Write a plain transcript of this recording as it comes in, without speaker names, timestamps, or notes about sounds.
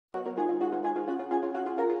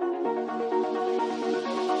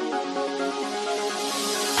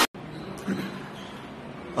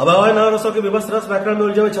अब आवाज ना रसों के विवश रस व्याकरण में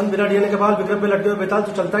उलझे हुए छंद बिना डीएनए के बाल विक्रम पे लटके हुए बेताल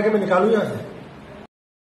तो चलता है कि मैं निकालू यहाँ से।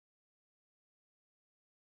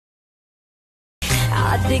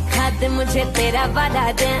 दिखा दे मुझे तेरा वाला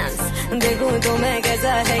डांस, देखूं तो मैं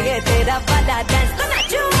कैसा है ये तेरा वाला डांस। तो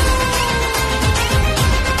नाचूं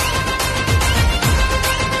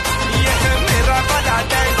ये है मेरा वाला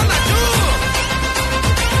डांस, तो नाचूं।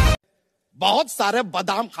 बहुत सारे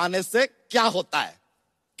बादाम खाने से क्या होता है?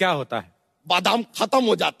 क्या होता है? बादाम खत्म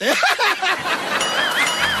हो जाते हैं।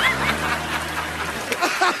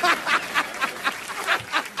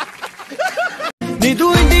 नीतू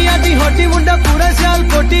इंडिया दी हॉटी मुंडा पूरा साल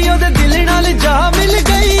कोटी ओदे दिल नाल जा मिल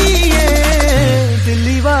गई है,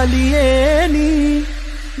 दिल्ली वाली है नी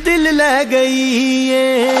दिल ले गई है,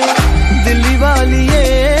 दिल्ली वाली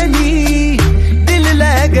है नी दिल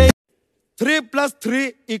ले गई। 3 +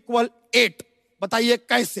 3 = 8 बताइए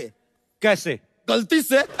कैसे? कैसे? गलती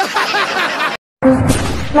से।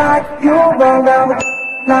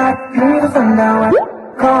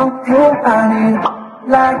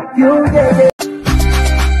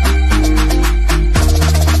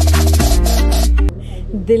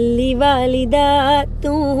 दिल्ली वाली दा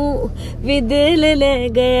तू भी दिल ले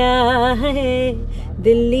गया है,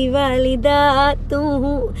 दिल्ली वाली दा तू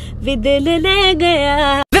भी दिल ले गया।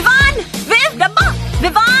 विवान विव डब्बा,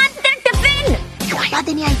 विवान टिफिन डब्बा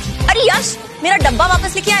देने आई थी। अरे यश मेरा डब्बा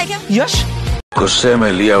वापस लेके आया क्या? यश गुस्से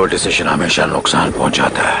में लिया हुआ डिसीजन हमेशा नुकसान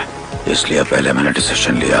पहुंचाता है, इसलिए पहले मैंने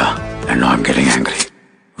डिसीजन लिया and now I am getting angry,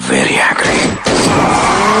 very angry.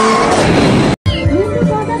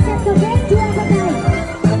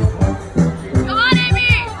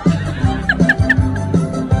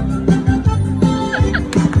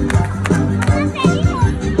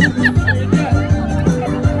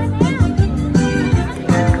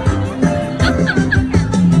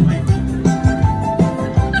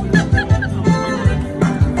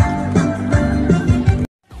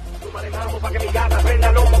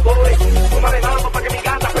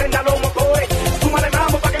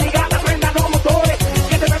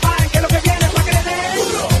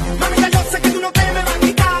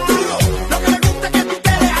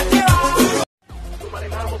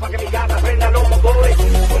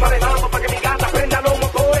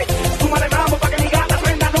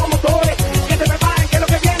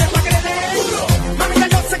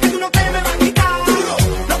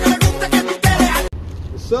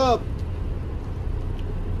 Sup?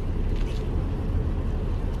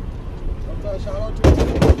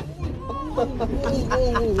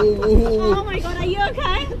 Oh my god, are you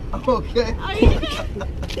okay? I'm okay. Are you okay?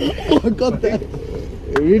 I got that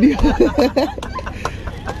video.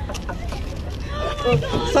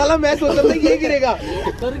 साला मैं सोचा था ये गिरेगा।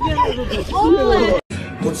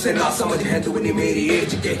 मुझसे ना समझ है दुगनी मेरी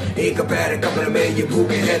एज के, एक पैर कब्र में ये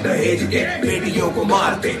भूखे हैं दहेज के। बेटियों को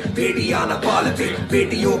मारते बेटियां न पालते,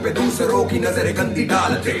 बेटियों पे दूसरों की नजरें गंदी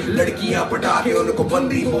डालते। लड़कियां पटाखे उनको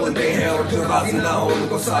बंदी बोलते हैं, और जो राजी ना हो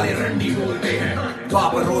उनको साले रंडी बोलते हैं।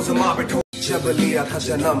 बाप रोज माँ पे ठोक। जब लिया था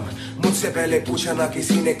जन्म मुझसे पहले पूछा ना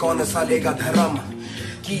किसी ने कौन सा लेगा धर्म।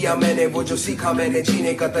 किया मैंने वो जो सीखा मैंने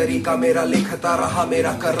जीने का तरीका, मेरा लिखता रहा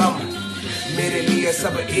मेरा करम। मेरे लिए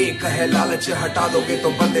सब एक है, लालच हटा दोगे तो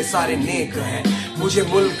बंदे सारे नेक हैं। मुझे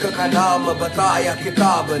मुल्क का नाम बताया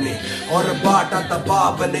किताब ने, और बांटा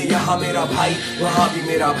तबाब ने। यहाँ मेरा भाई वहाँ भी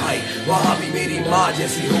मेरा भाई, वहाँ भी मेरी माँ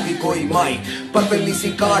जैसी होगी कोई माई। पतली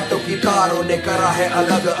सी कांटों की तारों ने करा है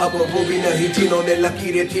अलग, अब वो भी नहीं जिन्होंने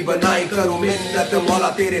लकीरें थी बनाई। करूँ मिन्नत मौला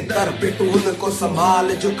तेरे दर पे, तू उनको संभाल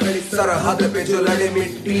जो खड़ी सरहद पे, जो लड़े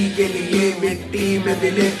मिट्टी के लिए मिट्टी में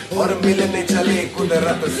मिले और मिलने चले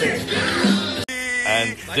कुदरत से। And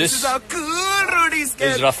this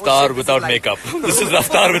is Raftar without makeup. This is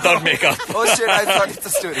Raftar without makeup. Oh shit, I thought it's a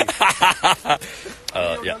story.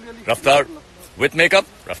 Yeah, Raftar with makeup,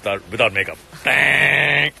 Raftar without makeup.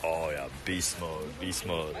 Bang! Oh yeah, beast mode, beast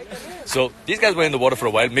mode. So these guys were in the water for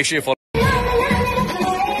a while. Make sure you follow.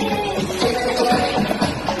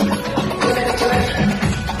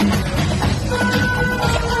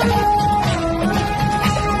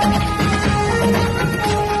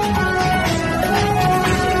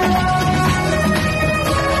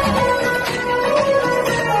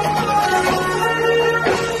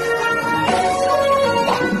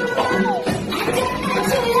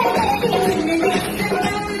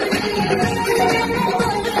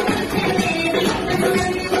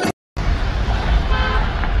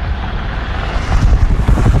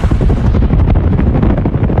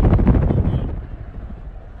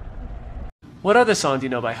 What other song do you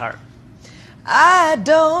know by heart? I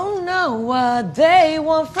don't know what they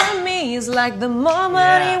want from me. It's like the more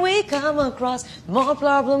money we come across, more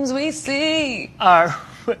problems we see. Our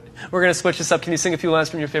We're gonna switch this up. Can you sing a few lines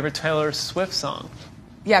from your favorite Taylor Swift song?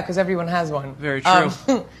 Yeah, because everyone has one. Very true.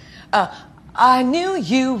 I knew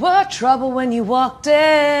you were trouble when you walked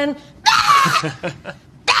in.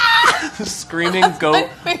 Screaming Goat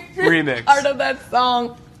remix. Part of that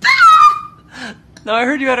song. Now, I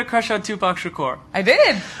heard you had a crush on Tupac Shakur. I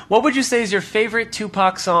did. What would you say is your favorite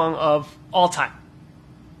Tupac song of all time?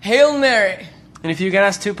 Hail Mary. And if you could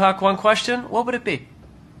ask Tupac one question, what would it be?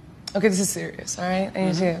 Okay, this is serious, all right? I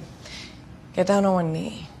need you to get down on one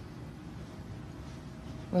knee.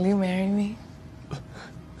 Will you marry me?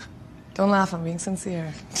 Don't laugh, I'm being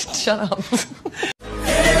sincere. Shut up.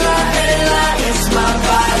 It's my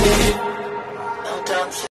body.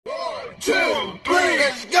 1, 2, 3,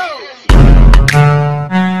 let's go.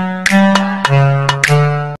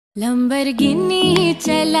 Lamborghini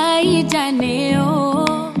चलाई जाने ओ,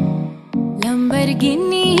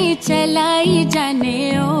 Lamborghini चलाई जाने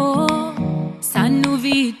ओ, सानू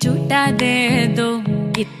भी झूठा दे दो,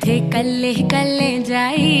 इत्थे कल्ले कल्ले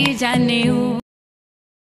जाई जाने ओ।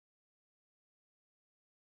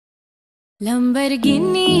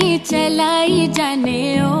 लंबरगिनी चलाई जाने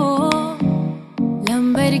ओ,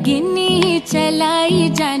 लंबरगिनी चलाई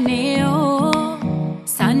जाने ओ,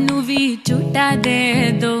 सानू भी झूठा दे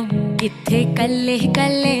दो, इत्थे कल्ले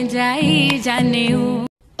कल्ले जाई जाने ओ।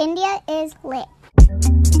 India is lit.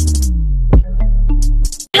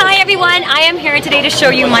 Hi everyone, I am here today to show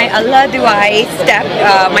you my Allah Duai step,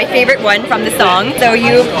 my favorite one from the song. So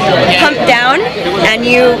you pump down and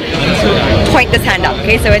you point this hand up,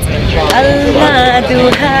 okay? So it's Allah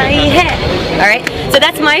Duai hai. Alright, so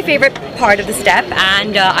that's my favorite part of the step,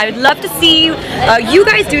 and I would love to see you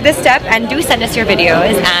guys do this step, and do send us your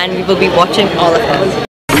videos and we will be watching all of them.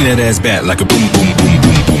 Bring that ass back like a boom boom boom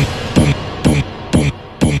boom boom.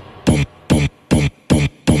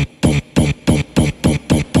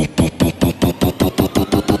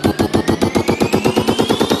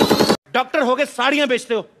 Doctor होके साड़ियां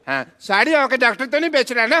बेचते हो? हाँ, साड़ी होके doctor तो नहीं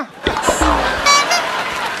बेच रहा ना।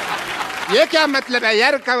 ये क्या मतलब है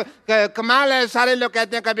यार? कमाल है, सारे लोग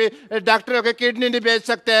कहते हैं कभी डॉक्टर होके किडनी नहीं बेच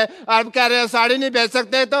सकते और कह रहे हैं साड़ी नहीं बेच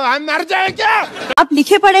सकते, तो हम मर जाए क्या? आप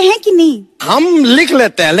लिखे पढ़े हैं कि नहीं? हम लिख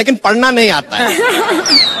लेते हैं लेकिन पढ़ना नहीं आता है।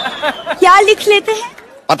 क्या लिख लेते हैं?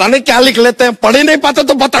 पता नहीं क्या लिख लेते हैं, पढ़ ही नहीं पाते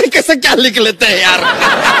तो पता नहीं कैसे क्या लिख लेते हैं यार।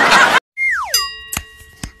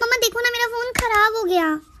 मम्मा देखो ना, मेरा फोन खराब हो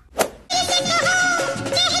गया।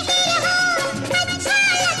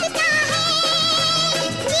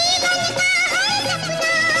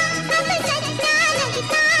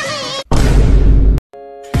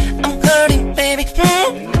 I'm hurting, baby.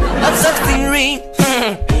 I'm something real.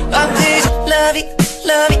 I'm this love it,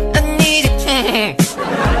 I need it.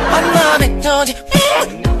 My mama told you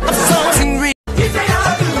I'm something real.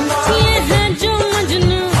 ये है जो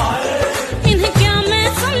मजनू, इन्हें क्या मैं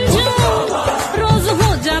समझूं, रोज हो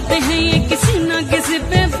जाते हैं ये किसी ना किसी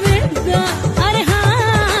पे फिदा। अरे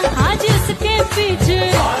हाँ, आज इसके पीछे,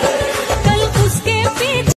 कल उसके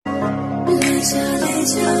पीछे।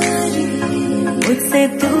 मुझसे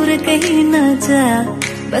दूर कहीं ना जा,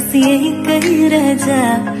 बस यही कहीं रह जा,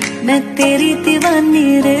 मैं तेरी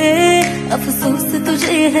दीवानी रे, अफसोस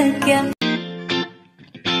तुझे है क्या।